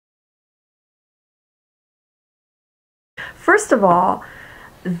first of all,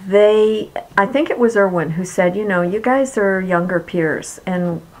 I think it was Irwin who said, you know, you guys are younger peers,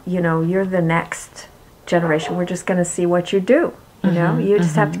 and, you know, you're the next generation. We're just going to see what you do. You know, you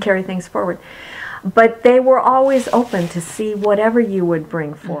just have to carry things forward. But they were always open to see whatever you would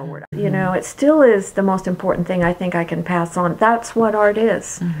bring forward. You know, it still is the most important thing I think I can pass on. That's what art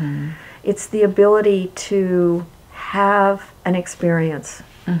is. It's the ability to have an experience.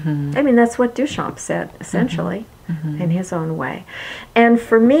 I mean, that's what Duchamp said, essentially, in his own way. And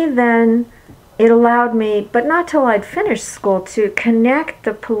for me, then, it allowed me, but not till I'd finished school, to connect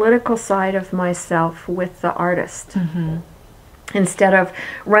the political side of myself with the artist. Instead of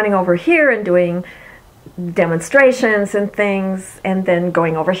running over here and doing demonstrations and things, and then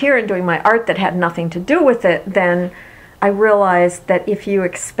going over here and doing my art that had nothing to do with it, then I realized that if you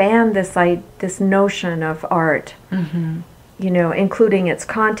expand this notion of art, you know, including its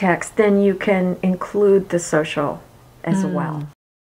context, then you can include the social as well.